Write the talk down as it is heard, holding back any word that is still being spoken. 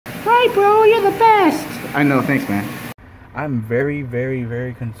right, bro. You're the best. I know. Thanks, man. I'm very, very,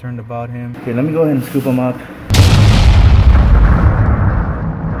 very concerned about him. Okay, let me go ahead and scoop him up.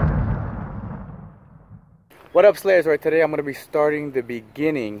 What up, Slayers? Right, today I'm going to be starting the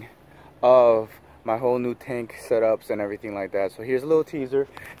beginning of my whole new tank setups and everything like that. So here's a little teaser.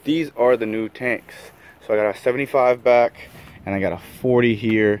 These are the new tanks. So I got a 75 back and I got a 40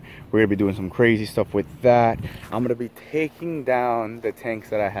 here. We're going to be doing some crazy stuff with that. I'm going to be taking down the tanks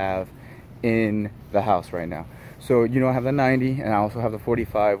that I have in the house right now. So, you know, I have the 90 and I also have the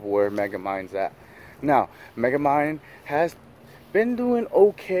 45 where Megamind's at. Now, Megamind has been doing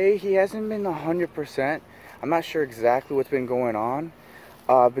okay. He hasn't been 100%. I'm not sure exactly what's been going on.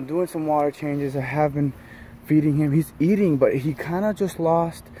 I've been doing some water changes. I have been feeding him. He's eating, but he kind of just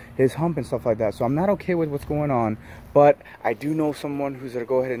lost his hump and stuff like that. So I'm not okay with what's going on. But I do know someone who's going to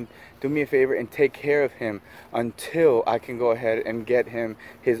go ahead and do me a favor and take care of him until I can go ahead and get him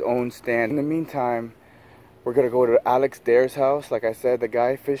his own stand. In the meantime, we're going to go to Alex Dare's house. Like I said, the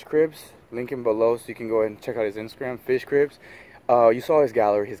guy, Fish Cribs. Link in below so you can go ahead and check out his Instagram, Fish Cribs. You saw his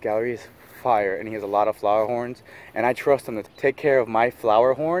gallery. His gallery is fire and he has a lot of flower horns, and I trust him to take care of my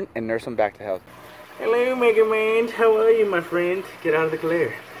flower horn and nurse him back to health. Hello, Megamind. How are you, my friend? Get out of the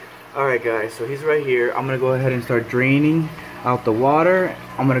glare. Alright guys, so he's right here. I'm gonna go ahead and start draining out the water.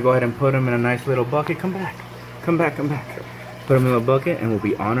 I'm gonna go ahead and put him in a nice little bucket. Come back. Come back, come back. Put him in a bucket and we'll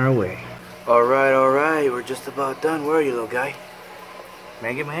be on our way. Alright, we're just about done. Where are you, little guy?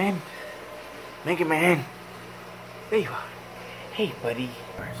 Megamind? Megamind. There you are. Hey, buddy.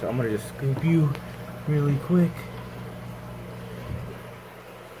 Alright, so I'm gonna just scoop you really quick.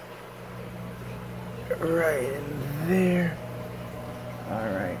 Right in there.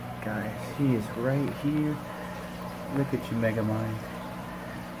 Alright, guys. He is right here. Look at you, Megamind.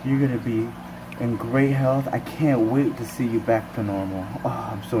 You're gonna be in great health. I can't wait to see you back to normal. Oh,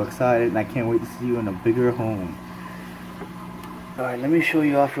 I'm so excited, and I can't wait to see you in a bigger home. Alright, let me show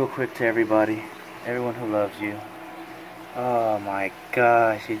you off real quick to everybody. Everyone who loves you. Oh my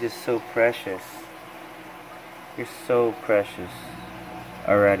gosh, you're just so precious. You're so precious.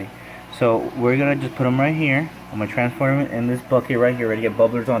 Alrighty. So we're gonna just put them right here. I'm gonna transform it in this bucket right here. Ready to get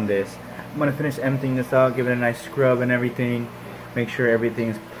bubblers on this. I'm gonna finish emptying this out, give it a nice scrub and everything. Make sure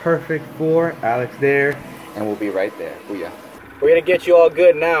everything's perfect for Alex there. And we'll be right there. Booyah. We're gonna get you all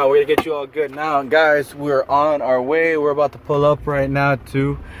good now. We're gonna get you all good now. Guys, we're on our way. We're about to pull up right now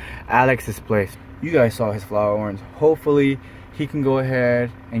to Alex's place. You guys saw his flower horns. Hopefully he can go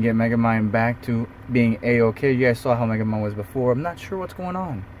ahead and get Megamind back to being a-okay. You guys saw how Megamind was before. I'm not sure what's going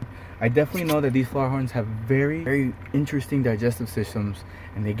on. I definitely know that these flower horns have very, very interesting digestive systems,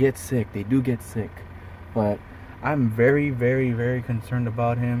 and they get sick. They do get sick. But I'm very, very, very concerned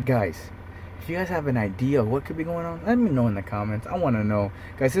about him. Guys, if you guys have an idea of what could be going on, let me know in the comments. I want to know.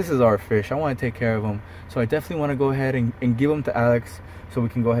 Guys, this is our fish. I want to take care of him. So I definitely want to go ahead and give him to Alex so we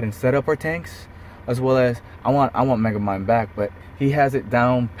can go ahead and set up our tanks. As well as I want Megamind back, but he has it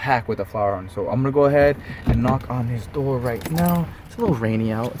down packed with the flower on. So I'm gonna go ahead and knock on his door right now. It's a little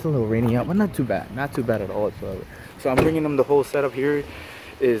rainy out. But not too bad. Not too bad at all whatsoever. So I'm bringing him the whole setup. Here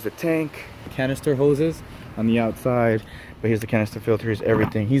is the tank, canister hoses on the outside, but here's the canister filters,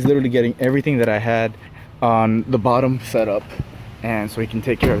 everything. He's literally getting everything that I had on the bottom setup, and so he can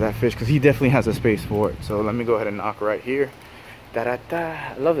take care of that fish because he definitely has a space for it. So let me go ahead and knock right here.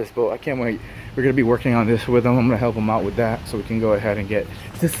 I love this boat. I can't wait. We're gonna be working on this with him. I'm gonna help him out with that so we can go ahead and get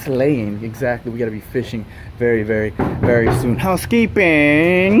to slaying. Exactly. We gotta be fishing very, very, very soon.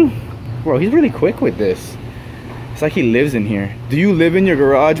 Housekeeping. Bro, he's really quick with this. It's like he lives in here. Do you live in your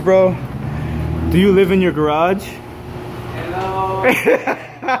garage, bro? Do you live in your garage? Hello.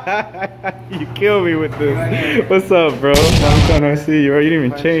 You kill me with this. What's up, bro? Long time no see you. You didn't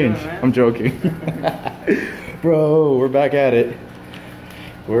even change. I'm joking. Bro, we're back at it.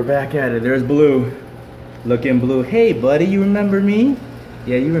 We're back at it. There's Blue. Looking blue. Hey, buddy, you remember me?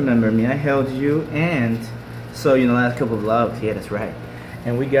 Yeah, you remember me. I held you and saw you in the last couple of vlogs. Yeah, that's right.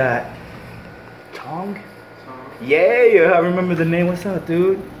 And we got Tong. Yeah, I remember the name. What's up,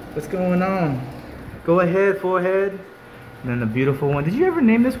 dude? What's going on? Go ahead, forehead. And then the beautiful one. Did you ever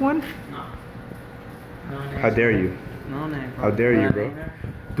name this one? No. No name. How dare you? No name. How dare you, bro?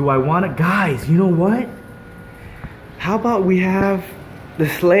 Do I want to? Guys, you know what? How about we have the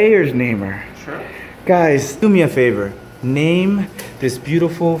Slayer's namer? Sure. Guys, do me a favor. Name this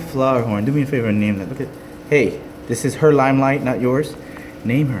beautiful flower horn. Do me a favor and name that. Look at. Hey, this is her limelight, not yours.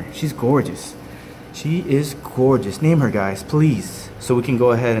 Name her. She's gorgeous. She is gorgeous. Name her, guys, please. So we can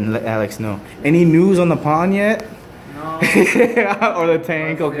go ahead and let Alex know. Any news on the pond yet? No. Or the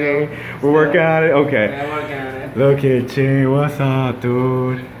tank, okay. We're working on it, okay. Yeah, working on it. Look at you, what's up,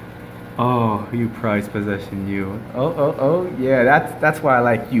 dude? Oh, you prized possession, you. Oh, yeah, that's why I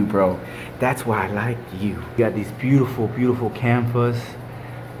like you, bro. That's why I like you. You got these beautiful, beautiful canvas.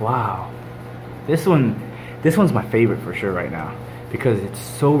 Wow. This one's my favorite for sure right now because it's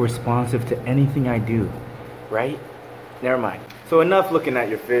so responsive to anything I do, right? Never mind. So enough looking at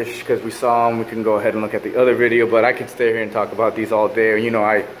your fish because we saw them. We can go ahead and look at the other video, but I could stay here and talk about these all day. You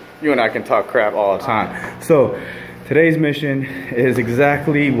know, you and I can talk crap all the time. So today's mission is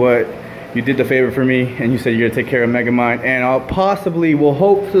exactly what you did the favor for me, and you said you're gonna take care of Megamind, and I'll possibly will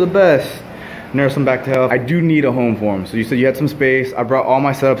hope for the best, nurse him back to health. I do need a home for him. So you said you had some space. I brought all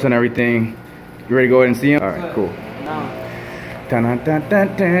my setups and everything. You ready to go ahead and see him? All right, cool. No. Dun, dun, dun,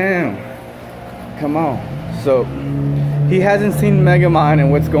 dun, dun. Come on. So he hasn't seen Megamind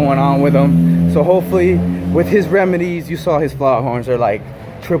and what's going on with him. So hopefully with his remedies, you saw his flower horns are like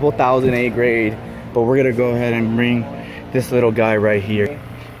 1000 A grade. But we're gonna go ahead and bring this little guy right here.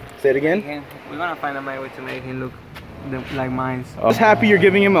 Say it again. We're gonna find a way to make him look like mine. I'm just happy you're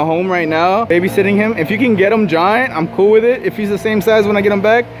giving him a home right now, babysitting him. If you can get him giant, I'm cool with it. If he's the same size when I get him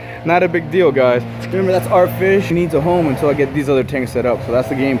back, not a big deal, guys. Remember, that's our fish. He needs a home until I get these other tanks set up. So that's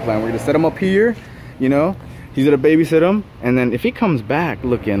the game plan. We're gonna set him up here, you know. He's gonna babysit him, and then if he comes back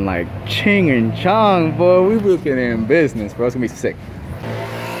looking like ching and chong, boy, we looking in business, bro. It's gonna be sick.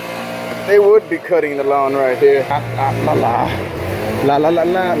 They would be cutting the lawn right here. La la la la la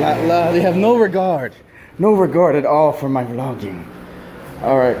la la la. They have no regard at all for my vlogging.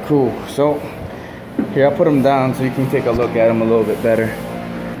 All right, cool. So here, I'll put him down so you can take a look at him a little bit better.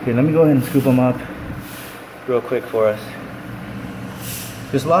 Okay, let me go ahead and scoop him up real quick for us.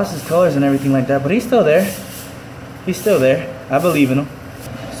 Just lost his colors and everything like that, but he's still there. He's still there. I believe in him.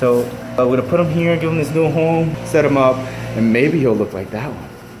 So we're gonna put him here, give him this new home, set him up, and maybe he'll look like that one,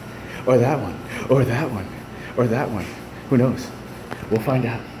 or that one, or that one, or that one. Who knows? We'll find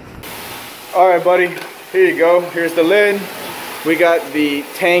out. All right, buddy. Here you go. Here's the lid. We got the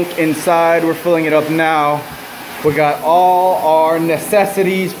tank inside. We're filling it up now. We got all our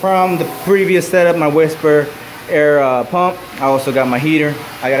necessities from the previous setup, my Whisper air pump. I also got my heater.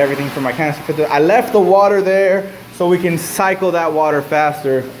 I got everything for my canister filter. I left the water there so we can cycle that water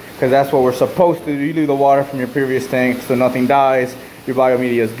faster, because that's what we're supposed to do. You leave the water from your previous tank so nothing dies. Your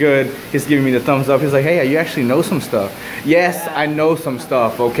biomedia is good. He's giving me the thumbs up. He's like, hey, you actually know some stuff. Yes, I know some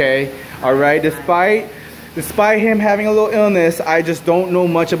stuff, okay? All right, despite him having a little illness, I just don't know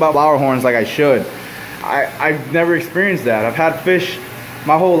much about flower horns like I should. I've never experienced that. I've had fish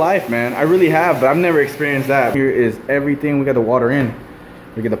my whole life, man. I really have, but I've never experienced that. Here is everything. We got the water in.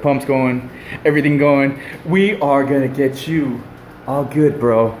 We get the pumps going, everything going. We are gonna get you all good,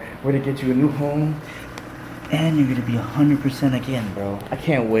 bro. We're gonna get you a new home, and you're gonna be 100% again, bro. I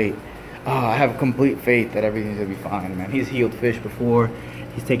can't wait. Oh, I have complete faith that everything's gonna be fine, man. He's healed fish before.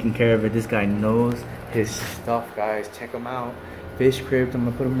 He's taking care of it. This guy knows his stuff, guys. Check him out. Fish cribs. I'm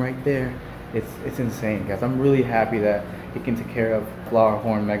gonna put him right there. It's insane, guys. I'm really happy that he can take care of flower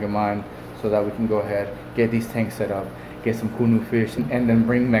horn Megamind so that we can go ahead, get these tanks set up, get some cool new fish, and then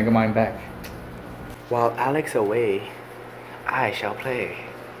bring Megamind back. While Alex away, I shall play.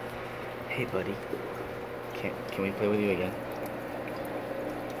 Hey, buddy. Can we play with you again?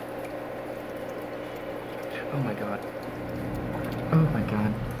 Oh my god. Oh my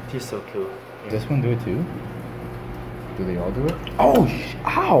god. You're so cool. Does this one do it too? Do they all do it? Oh,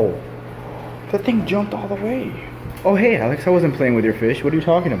 ow! That thing jumped all the way. Oh, hey, Alex, I wasn't playing with your fish. What are you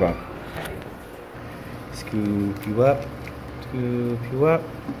talking about? Scoop you up. Scoop you up.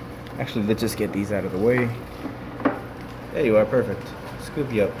 Actually, let's just get these out of the way. There you are, perfect.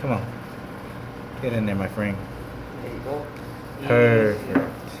 Scoop you up, come on. Get in there, my friend. There you go.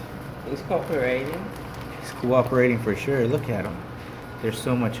 Perfect. He's cooperating. He's cooperating for sure. Look at him. There's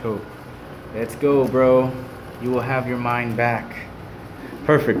so much hope. Let's go, bro. You will have your mind back.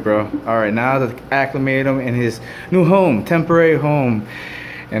 Perfect, bro. All right, now to acclimate him in his new home, temporary home,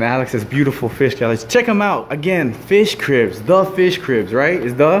 and Alex's beautiful fish galleries. Check him out again. Fish cribs, the fish cribs, right?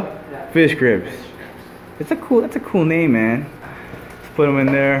 Is the fish cribs. That's a cool name, man. Let's put him in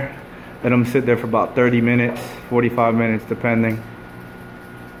there. Let him sit there for about 30 minutes, 45 minutes, depending,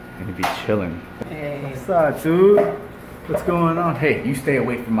 and he'll be chilling. Hey. What's up, dude? What's going on? Hey, you stay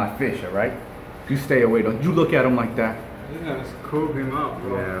away from my fish, all right? You stay away. Don't you look at him like that. You're gonna scoop him up,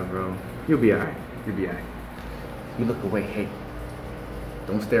 bro. Yeah, bro. You'll be alright. You'll be alright. You look away. Hey,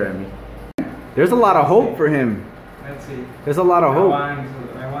 don't stare at me. There's a lot of hope for him. Let's see. There's a lot of hope.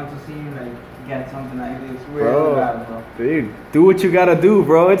 I want to see him like get something like this. Bro, Bad, bro. dude, do what you gotta do,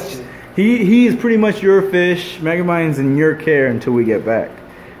 bro. It's he is pretty much your fish. Megamind's in your care until we get back.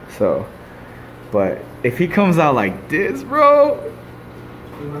 So, but if he comes out like this, bro,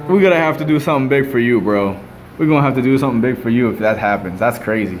 we're gonna have to do something big for you, bro. We're gonna have to do something big for you if that happens. That's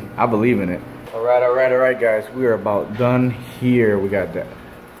crazy. I believe in it. All right, guys. We are about done here. We got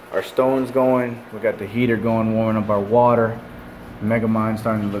our stones going. We got the heater going, warming up our water. Megamind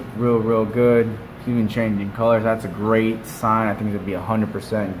starting to look real good. It's even changing colors. That's a great sign. I think it'll be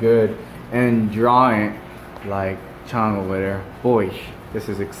 100% good. And drawing like Chang over there. Boy, this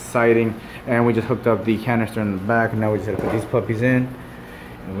is exciting. And we just hooked up the canister in the back, and now we just gotta put these puppies in.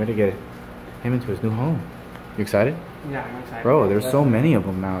 And we're gonna get him into his new home. You excited? Yeah, I'm excited. Bro, there's so many of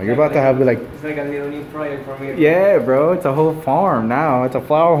them now. You're about to have like... It's like a little new project for me. Yeah, bro. It's a whole farm now. It's a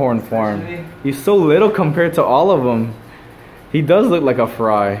flower horn farm. He's so little compared to all of them. He does look like a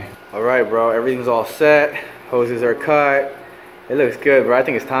fry. All right, bro. Everything's all set. Hoses are cut. It looks good, bro. I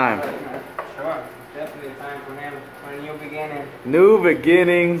think it's time. Sure. Definitely time for him. For a new beginning. New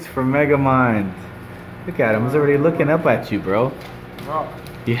beginnings for Megamind. Look at him. He's already looking up at you, bro. Bro.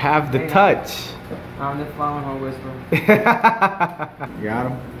 You have the touch. I'm the flower horn whisperer. You got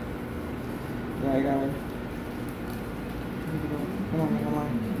him? Yeah, I got him. Come on.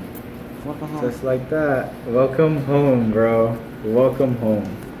 Welcome home. Just like that. Welcome home, bro. Welcome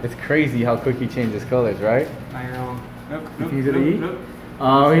home. It's crazy how quick he changes colors, right? I know. Look, He's gonna eat? look.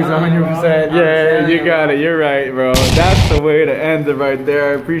 Oh, he's 100%. Yeah, you got it. You're right, bro. That's the way to end it right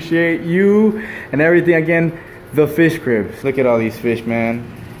there. I appreciate you and everything. Again, the fish cribs. Look at all these fish, man.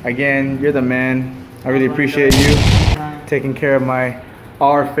 Again, you're the man. I really appreciate you taking care of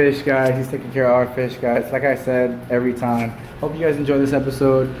our fish, guys. He's taking care of our fish, guys. Like I said, every time. Hope you guys enjoy this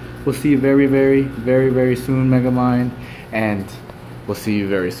episode. We'll see you very soon, Megamind. And we'll see you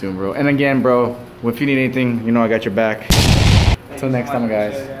very soon, bro. And again, bro, if you need anything, you know I got your back. Until next time,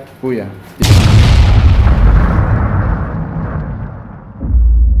 guys. Booyah.